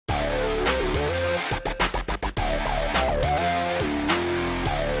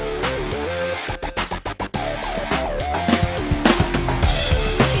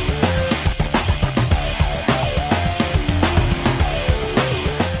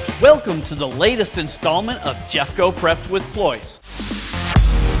Welcome to the latest installment of Jeffco Prepped with Pleuss.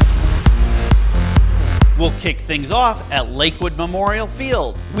 We'll kick things off at Lakewood Memorial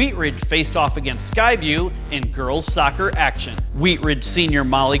Field. Wheat Ridge faced off against Skyview in girls soccer action. Wheat Ridge senior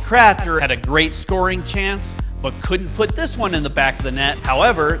Molly Kratzer had a great scoring chance, but couldn't put this one in the back of the net.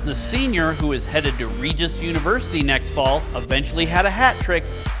 However, the senior, who is headed to Regis University next fall, eventually had a hat trick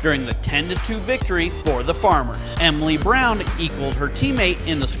during the 10-2 victory for the Farmers. Emily Brown equaled her teammate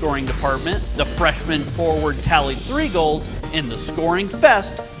in the scoring department. The freshman forward tallied 3 goals in the scoring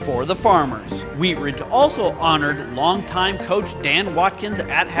fest for the Farmers. Wheat Ridge also honored longtime coach Dan Watkins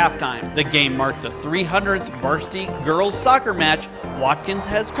at halftime. The game marked the 300th varsity girls soccer match Watkins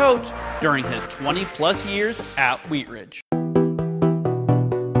has coached during his 20-plus years at Wheat Ridge.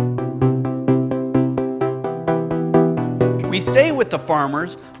 We stay with the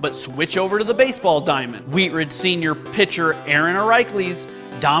Farmers, but switch over to the baseball diamond. Wheat Ridge senior pitcher Aaron Arikles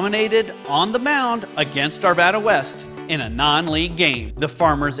dominated on the mound against Arvada West in a non-league game. The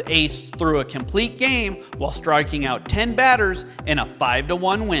Farmers ace threw a complete game while striking out 10 batters in a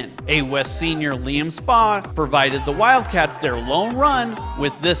 5-1 win. A West senior Liam Spa provided the Wildcats their lone run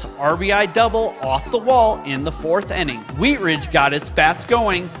with this RBI double off the wall in the 4th inning. Wheat Ridge got its bats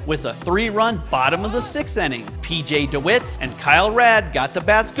going with a 3-run bottom of the 6th inning. PJ DeWitts and Kyle Rad got the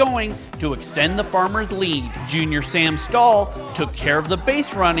bats going to extend the Farmers' lead. Junior Sam Stahl took care of the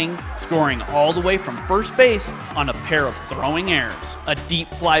base running, scoring all the way from first base on a pair of throwing errors. A deep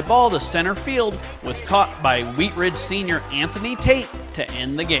fly ball to center field was caught by Wheat Ridge senior Anthony Tate to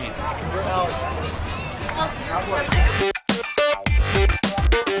end the game.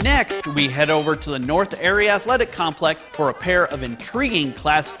 Next, we head over to the North Area Athletic Complex for a pair of intriguing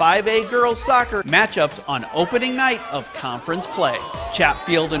Class 5A girls soccer matchups on opening night of conference play.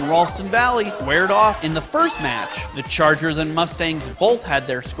 Chatfield and Ralston Valley squared off in the first match. The Chargers and Mustangs both had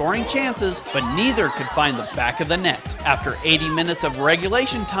their scoring chances, but neither could find the back of the net. After 80 minutes of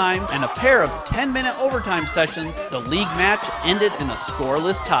regulation time and a pair of 10-minute overtime sessions, the league match ended in a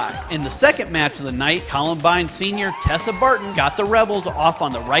scoreless tie. In the second match of the night, Columbine senior Tessa Barton got the Rebels off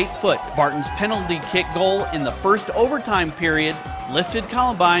on the right foot. Barton's penalty kick goal in the first overtime period lifted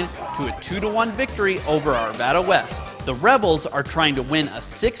Columbine to a 2-1 victory over Arvada West. The Rebels are trying to win a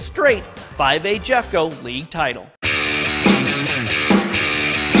 6th straight 5A Jeffco League title.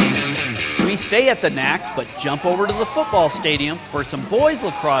 We stay at the NAC, but jump over to the football stadium for some boys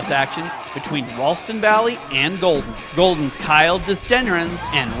lacrosse action between Ralston Valley and Golden. Golden's Kyle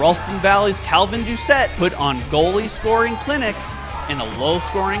Disgenerans and Ralston Valley's Calvin Doucette put on goalie scoring clinics in a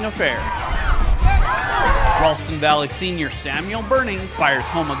low-scoring affair. Ralston Valley senior Samuel Burnings fires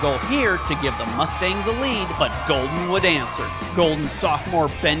home a goal here to give the Mustangs a lead, but Golden would answer. Golden's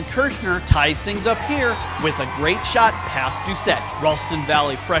sophomore Ben Kirshner ties things up here with a great shot past Doucette. Ralston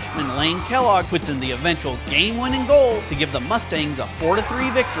Valley freshman Lane Kellogg puts in the eventual game-winning goal to give the Mustangs a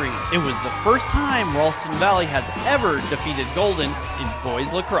 4-3 victory. It was the first time Ralston Valley has ever defeated Golden in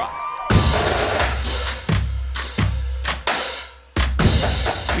boys lacrosse.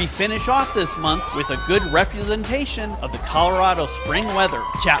 We finish off this month with a good representation of the Colorado spring weather.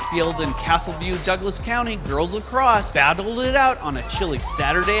 Chatfield and Castleview Douglas County girls lacrosse battled it out on a chilly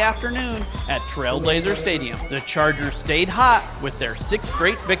Saturday afternoon at Trailblazer Stadium. The Chargers stayed hot with their 6th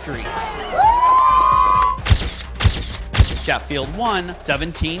straight victory. Chatfield won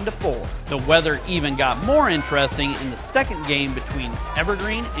 17-4. The weather even got more interesting in the second game between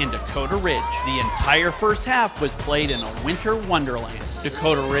Evergreen and Dakota Ridge. The entire first half was played in a winter wonderland.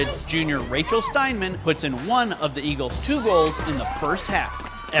 Dakota Ridge junior Rachel Steinman puts in one of the Eagles' 2 goals in the first half.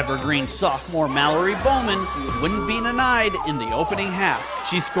 Evergreen sophomore Mallory Bowman wouldn't be denied in the opening half.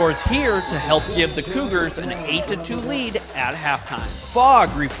 She scores here to help give the Cougars an 8-2 lead at halftime. Fog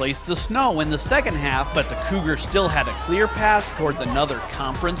replaced the snow in the second half, but the Cougars still had a clear path towards another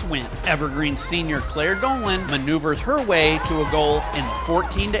conference win. Evergreen senior Claire Dolan maneuvers her way to a goal in the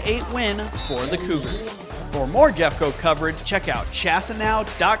 14-8 win for the Cougars. For more Jeffco coverage, check out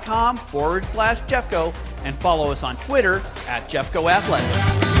chassanow.com/Jeffco and follow us on Twitter at Jeffco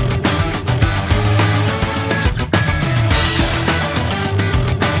Athletics.